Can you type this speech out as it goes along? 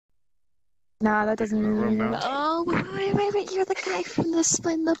Nah, that doesn't mean now. Oh, wait, you're the guy from the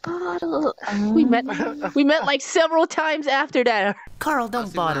spin the bottle. We met like several times after that. Carl,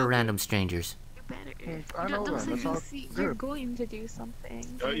 don't bother random strangers. I know them. That's all You're good. going to do something.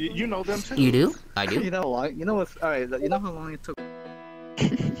 You know them too. You do? I do. You know what? You know what's alright? You know how long it took?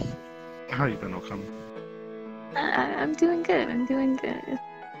 How you been, Okami? I'm doing good. I'm doing good.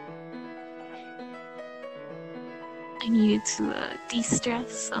 I needed to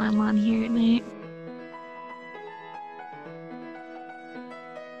de-stress, so I'm on here at night.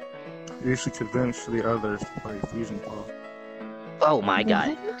 You should convince the others to play Fusion Claw. Oh my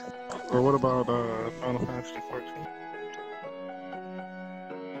god. Or what about Final Fantasy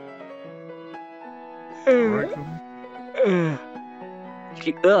 14? Right?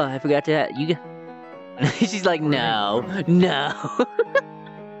 I forgot that. You. She's like, no.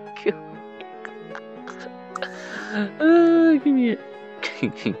 Give me it.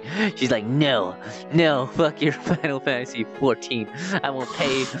 She's like, no, fuck your Final Fantasy 14. I won't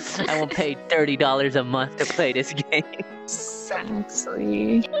pay $30 a month to play this game.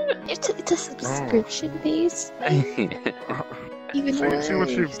 Actually, it's a subscription base. Even See what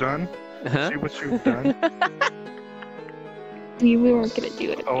you've done? Huh? See what you've done? We weren't gonna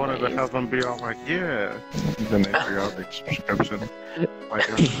do it. I wanted to have them be all like, yeah. Then they figure out the subscription. Like,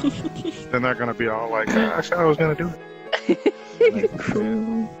 then they're gonna be all like, I said I was gonna do it.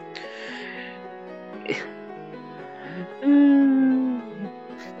 True.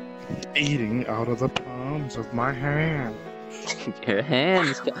 Eating out of the palms of my hand. Your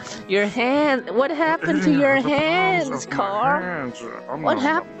hands. What happened to your hands, Carl? What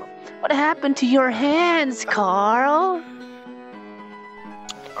happened to your hands, Carl?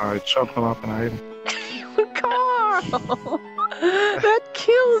 I chopped them up and I ate them. Carl! That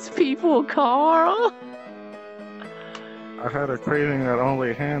kills people, Carl! I had a craving that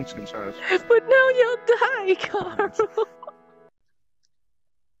only hands can satisfy. But now you'll die, Carl!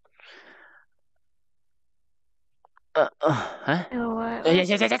 Huh? You know what? Yes.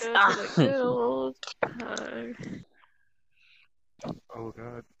 Oh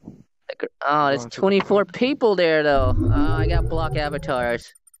god. Oh, there's 24 people there, though. Oh, I got block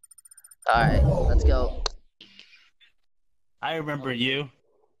avatars. Alright, let's go. I remember you.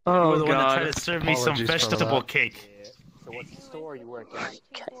 Oh, You were the one that God. tried to serve me some Apologies for vegetable that. cake. So what's the store you work at?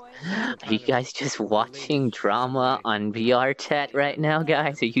 Are you guys just watching drama on VrChat right now,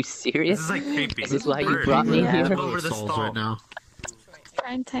 guys? Are you serious? This is like creepy. Is this why you brought me Bird, here? over the stall. right now.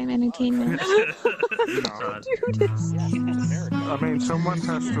 Primetime entertainment. You know, I mean, someone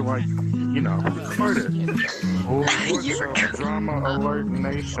has to, like, you know, record it. What's up, Drama Alert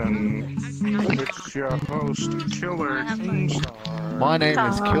Nation? It's your host, Killer Keemstar. My name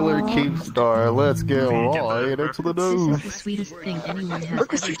is Killer Keemstar. Let's get right into the This news. is the sweetest thing anyone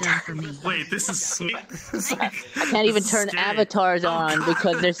has ever done for me. Wait, this is sweet. I can't even turn avatars on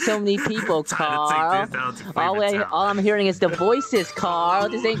because there's so many people, Carl. All I'm hearing is the voices, Carl.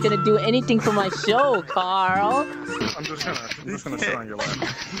 This ain't gonna do anything for my show, Carl. I'm just gonna sit on your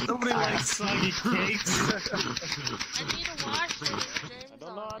lap. Nobody likes soggy cakes.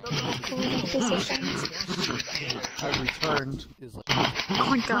 I returned. Oh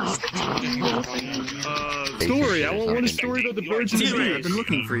my gosh. Story. I want a story about the birds in the sea. I've been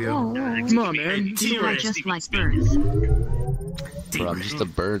looking for you. Come on, man. You are just like birds. Bro, I'm just a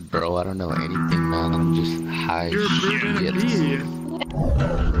bird, bro. I don't know anything, man. I'm just high You're a bird and a shit. bee.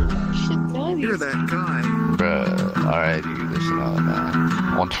 Should know You're these. that guy. Bruh, alright, you listen up,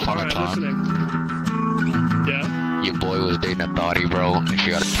 man. Once upon a Alright, time, listening. Yeah? your boy was dating a thotty, bro, and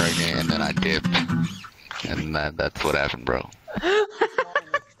she got pregnant, and then I dipped. And that's what happened, bro.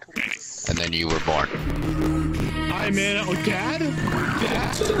 And then you were born. Hi, man. Oh, Dad?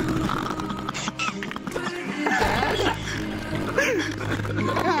 Dad?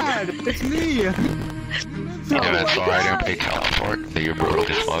 Dad, it's me. Yeah, that's why I didn't pay child support. That you're broke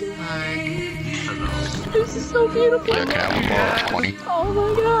as fuck. This is so beautiful. Yeah, can I have a ball of 20? Oh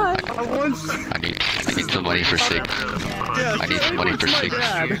my god. I need some money for 6. I need some money for 6. Oh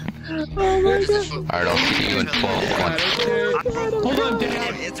my god. Alright, I'll see you in 12 months. Hold on,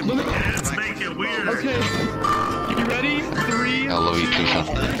 Dad. Let's make it weird. Okay. You ready? 3. I love you too, son.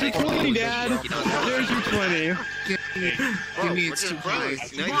 There's your 20, Dad. There's your 20. Give me it's too high.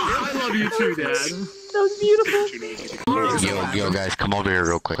 I love you too, Dad. That was beautiful. Yo, guys, come over here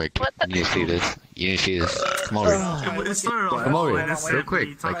real quick. You need to see this. You need to see this. Come over here. It started off Come over when here, I said real quick.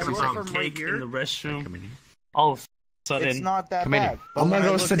 we talked Like, about cake in the restroom. Oh, It's not that bad. I'm gonna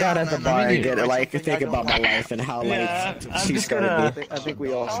go sit down at the bar and get think about my life and how she started me. I think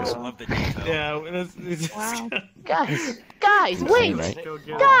we all should. Yeah. Wow. Guys, wait!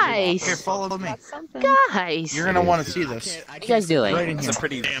 Guys! Here, follow me. Guys! You're gonna want to see this. What you guys doing? Right in here. It's a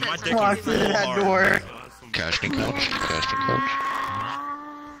pretty. Walk through that door. Casting couch. Casting couch.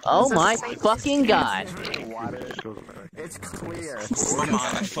 Oh my fucking god. It's clear. Oh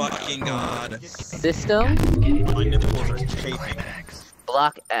my fucking god. System? My nipples are chafing.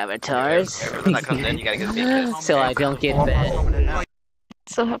 Block avatars. When that comes in, you gotta get the So I don't get banned.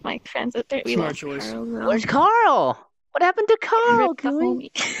 Still have my friends at 30. Smart choice. Where's Carl? What happened to Carl? Goomy?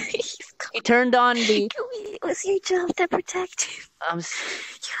 He turned on the... Goomy, it was your job to protect him. You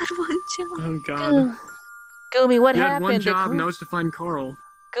had one job. Oh god. Goomy, what You had happened? one job, and that was to find Carl.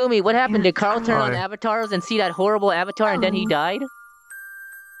 Goomy, what happened? Did Carl turn on Hi. avatars and see that horrible avatar and then he died?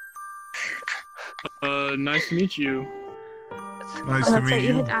 Nice to meet you. Nice Oh, to that's meet right, you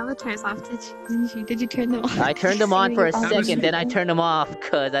you. had avatars off, didn't you? Did you turn them on? I turned them on for a That was second, then I turned them off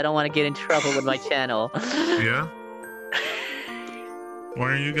because I don't want to get in trouble with my channel. Yeah?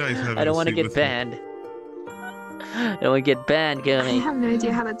 Why are you guys having I don't want to get banned. I don't want to get banned, I Goomy. have no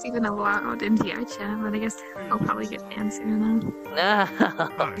idea how that's even allowed in VR chat, but I guess I'll probably get banned soon now.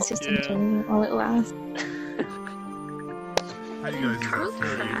 No. It's just Yeah. enjoyment while it lasts. How you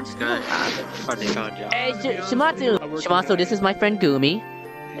guys doing? Hey, Shimatsu! Shimatsu, this is my friend Goomy.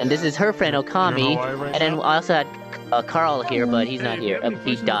 And this is her friend Okami. And then I also had Carl here, but he's not here.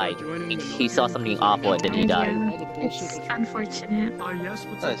 He died. He saw something awful and then he died. Yeah, it's unfortunate. Yes,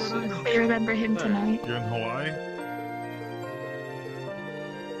 what's up, brother? But you remember him tonight. You're in Hawaii?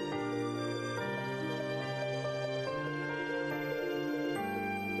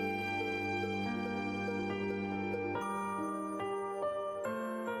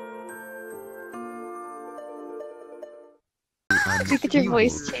 Look at your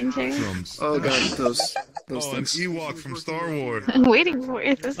voice changing. Oh god, those Oh, an things. Ewok from Star Wars. I'm waiting for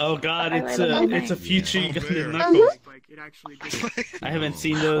it. Oh god, I it's love a that. it's a future Uganda bear. Knuckles. I haven't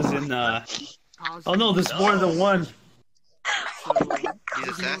seen those in Oh no, there's more than one. He's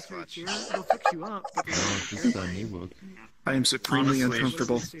a Sasquatch. I am supremely Honestly.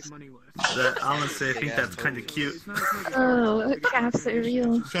 uncomfortable. Honestly, I think that's kind of cute. Oh, caps are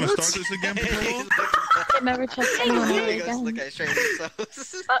real. Gonna start this again, Piccolo? I never trust anyone ever again. Look at straight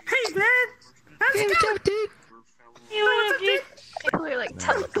themselves. People are like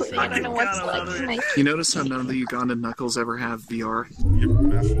teleporting. I don't know what's like. You notice how none of the Ugandan knuckles ever have VR? You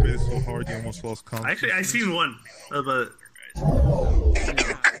masturbated so hard you almost lost consciousness. Actually, I seen one, but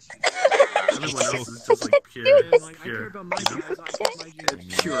everyone else is just like pure.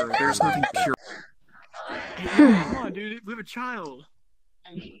 Pure. There's nothing pure. Come on, dude. We have a child.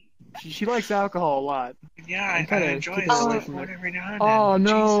 She likes alcohol a lot. Yeah, I kinda enjoy keep this her away stuff from it. every now and Oh then.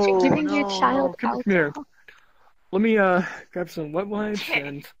 no! You're giving your no. child Come here. Let me grab some wet wipes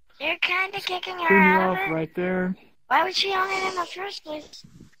and You're kind of kicking her clean you out off of it. right there. Why would she own it in the first place?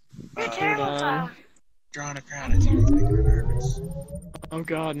 You're a terrible on. child. Drawing a crowd, it's making her nervous. Oh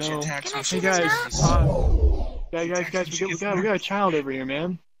god, She no. attacks Can I when see she this gets now? Guys, we got a child over here,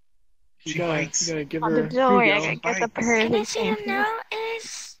 man. You She gotta bites. give On her. the door, here I you gotta go. get the Can I pearly see him thing. now?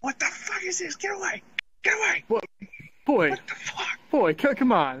 Is What the fuck is this? Get away! Get away! Boy, What the fuck? boy,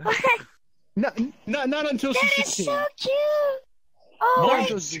 come on. what? Not until she's That is 16. so cute. Oh, Not wait,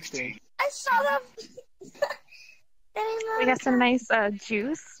 until she's 16. I saw them. We got some nice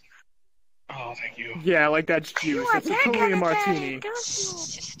juice. Oh, thank you. Yeah, like that's You juice. want It's that totally kind a of martini. daddy,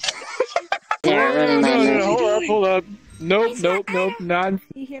 don't you? They're running my mouth. Hold up. Nope, He's not not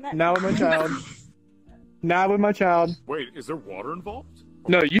You hear that? with my child. Not with my child. Wait, is there water involved?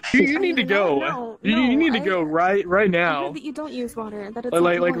 No, you need to go. No, You need to I- go right I now. heard that you don't use water. That it's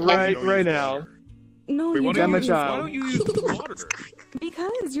Like not the point. right now. No, Wait, you why don't my use child. Why don't you use the water?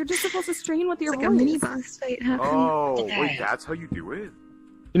 Because you're just supposed to strain with your It's like a voice. mini boss fight happening. Oh, wait, that's how you do it?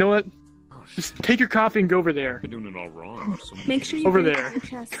 You know what? Just take your coffee and go over there. You're doing it all wrong. Make sure you Over breathe there. out your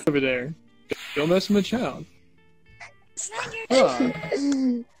chest. Over there. Don't mess with my child. It's not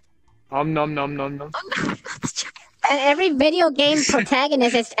your Nom. And every video game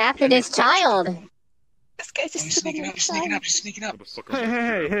protagonist is after this child. This guy just He's sneaking up, he's sneaking up, he's sneaking up.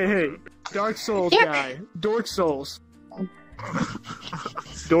 Hey. Dark Souls Here. guy. Dork Souls.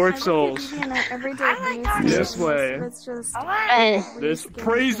 Dork Souls. This way. It's just. This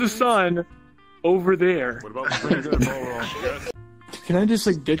praise the sun over there. What about Can I just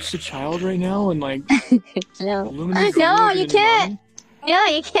like ditch the child right now and like No. illuminate No, the you can't. No,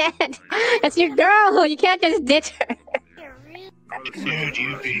 you can't. That's your girl. You can't just ditch her. Dude,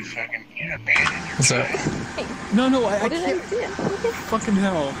 you'd be fucking, you'd abandon your What's up? No, I can't. Fucking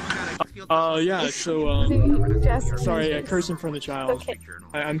hell. Yeah, so, sorry, I cursed in front of the child.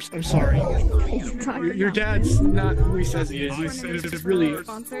 I'm sorry. Your dad's not who he says he is. He's really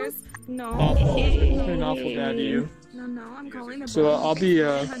Sponsors? No. awful. He's been an awful dad to you. No, I'm calling the So I'll be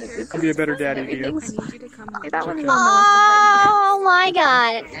a better daddy to you. I need you to come over. That one Oh my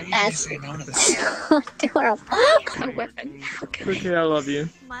god. That's adorable. Okay, I love you.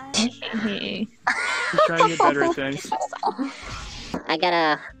 You're trying to get better at things. I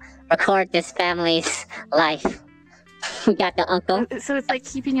gotta record this family's life. We got the uncle. So it's like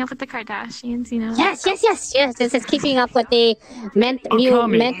keeping up with the Kardashians, you know? Yes. This is keeping up with the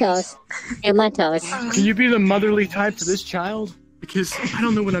Mentos. Can you be the motherly type to this child? Because I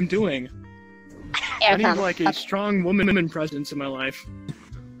don't know what I'm doing. I need like a strong woman presence in my life.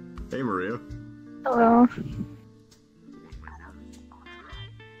 Hey, Maria. Hello.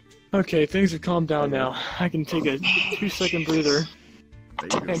 Okay, things have calmed down now. I can take a 2-second breather.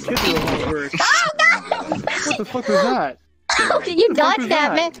 And kids are a lot of work. What the fuck was that? You dodged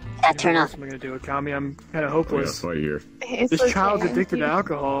that, man. That turn off. What am I gonna do, Okami? I'm kind of hopeless. Right here. This child's addicted to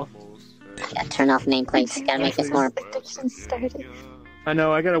alcohol. Gotta turn off nameplates. Gotta make this more. Addiction started. I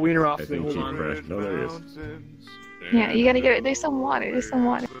know, I gotta wean her off of it. Hold on. No, there he is. Yeah, you gotta get it. There's some water.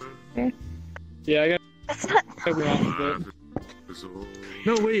 Yeah, I gotta That's not wean her off of it.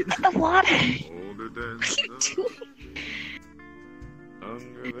 No, wait. the water. What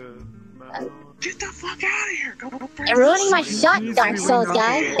are you doing? Get the fuck out of here! Go You're ruining my shot, Dark Souls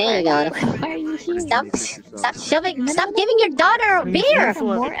guy. There you go. Why are you here? Stop giving your daughter beer.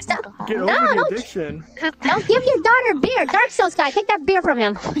 Stop. Get over the addiction. Don't give your daughter beer. Dark Souls guy, take that beer from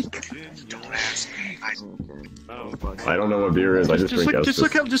him. Don't ask me. I don't know what beer is. I just drink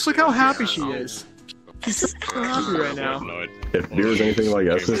Estus. Just look how happy she is. She's so happy right now. If beer is anything like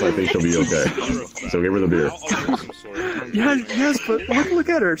Estus, I think she'll be okay. So give her the beer. Yes, but look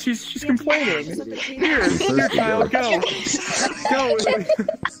at her. She's complaining. Here, child, go. Go.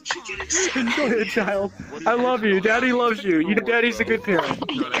 Go ahead, child. I love you. Daddy loves you. Daddy's a good parent.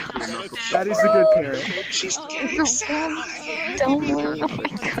 Daddy's a good parent. Don't worry. Oh my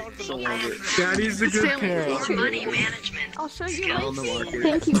god. Daddy's a good parent. Money management. I'll show you later.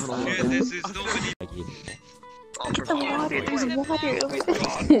 Thank you. Get the water. There's water over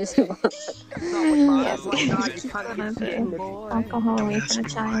there. Alcohol away from the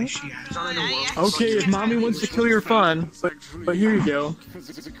child. Okay, if mommy wants to kill your fun, but here you go.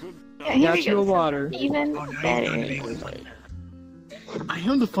 Yeah, here Got we you a go. water. Even better. I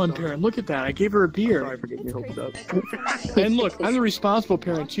am the fun parent. Look at that. I gave her a beer. And look, I'm the responsible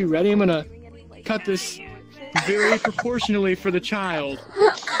parent too. Ready? I'm gonna cut this very proportionally for the child.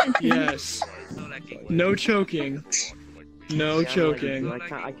 Yes. No choking. No choking.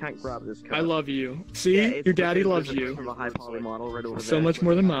 I can't grab this. I love you. See? Your daddy loves you. So much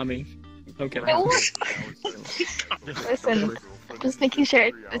more than mommy. Okay. Listen, just making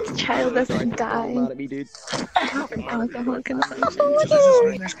sure this child doesn't die from alcohol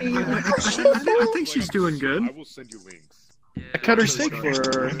consumption. I think she's doing good. I cut her steak for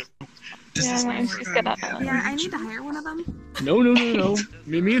her. Yeah, man, she's gonna. Yeah, I need to hire one of them. No.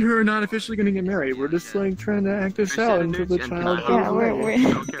 Me and her are not officially gonna get married. We're just like trying to act this out until the child. Yeah,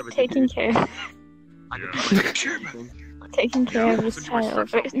 we're taking care. Taking care of this child.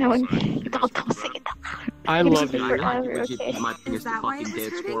 No one. Don't say it. I love you. Forever, okay. Is that why it's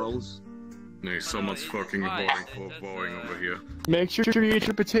hurting? Hey, someone's fucking bowing over here. Make sure you eat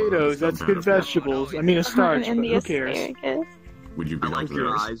your potatoes. That's good vegetables. I mean, a starch, but And the who cares? asparagus. Would you be like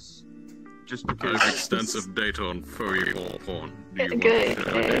your this? eyes. Just I because. have extensive data on furry porn. Do you want Good.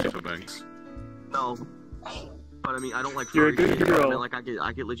 data banks? No. But I mean, I don't like. You're a good furries. girl. I mean, like I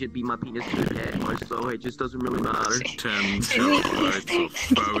could legit beat my penis to the head, so it just doesn't really matter. 10 terabytes of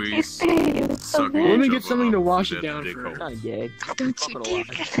furries. sucking Let me each get other something to up wash with it their down dick for. hole. Kinda gay. Don't you dare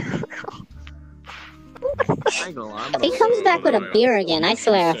get it. I ain't gonna lie, He comes back with a beer again, I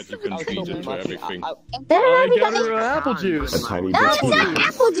swear. Said you can feed it to everything. I got her apple juice. A tiny No, it's not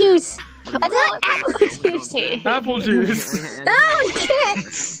apple juice. It's not apple juice. Apple juice. No, you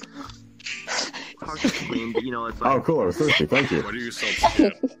can't. you know, it's like. Oh, cool. I was thirsty. Thank you. Why do you so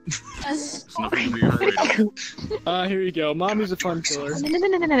scared? There's nothing to be afraid of. Here you go. Mommy's a fun killer.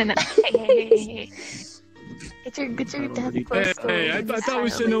 No. Hey. Get your death close. Hey, I thought we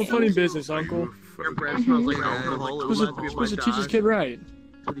said no funny business, Uncle. Your breath smells like alcohol. It Supposed reminds me of to my teach his dad. kid right.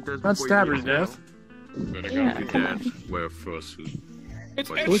 What he does Not before stab he her to gets death. Better go Yeah, be come dead. Where first was.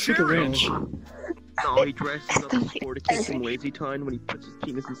 Let's take a wrench. No, he dresses up as Sporticus from Lazy Time when he puts his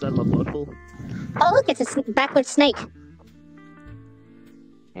penis inside my butthole. Oh, look, it's a backward snake.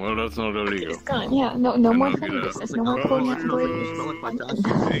 Well, that's not illegal. It's gone. Yeah, no more funny business. No more pulling out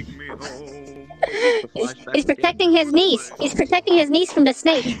boys. He's protecting his niece. He's protecting his niece from the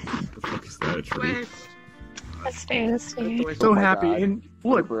snake. That's fair. That's fair. So happy. And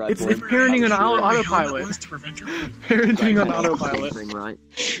look, it's parenting on autopilot. Parenting on autopilot.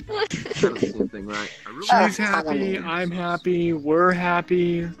 She's happy. I'm happy. We're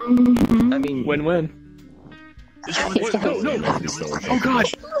happy. I mean, win-win. No. Oh God,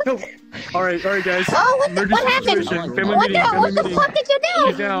 no. All right, guys. Oh, what happened? Family What meeting. the fuck did you do?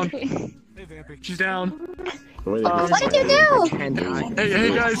 She's down. She's down. What did you do?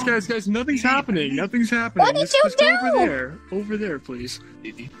 Hey, guys, nothing's happening. Nothing's happening. What did you do? Over there, please.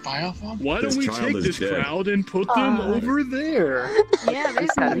 Why don't we take this crowd and put them over there? Yeah,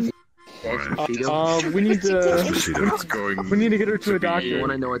 there's nothing. We need to get her to a doctor. You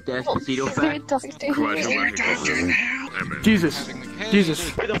want to know a Despacito fact? Jesus.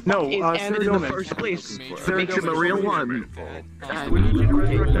 No, And in the first place, make sure the real one.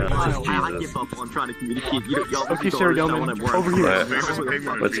 I give up on trying to communicate. Okay, Sarah Delman, over here.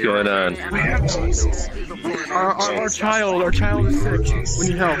 What's going on? Our child is sick. We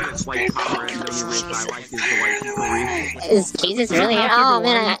need help. Is Jesus really here? Oh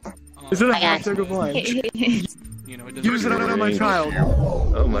man, Is it a hashtag blind? Use it on my child.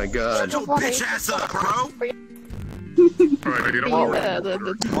 Oh my God. Bitch ass up, bro.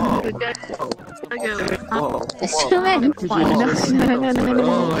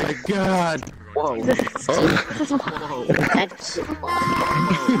 Oh my God. Whoa. Hey,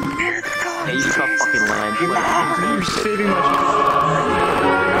 you got fucking land. You're saving my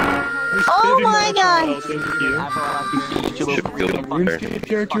child. oh my God.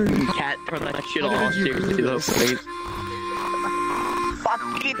 Character. Cat, turn that shit off. Seriously though, please.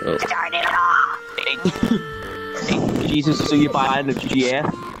 Fucking start it off. Jesus, so you buy the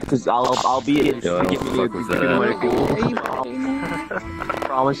GF? Because I'll be it. Yo, what the fuck was that?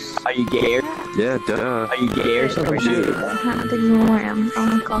 Promise. Are you gay? Yeah, duh. Are you gay or something?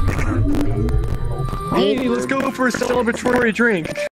 Hey, let's go for a celebratory drink.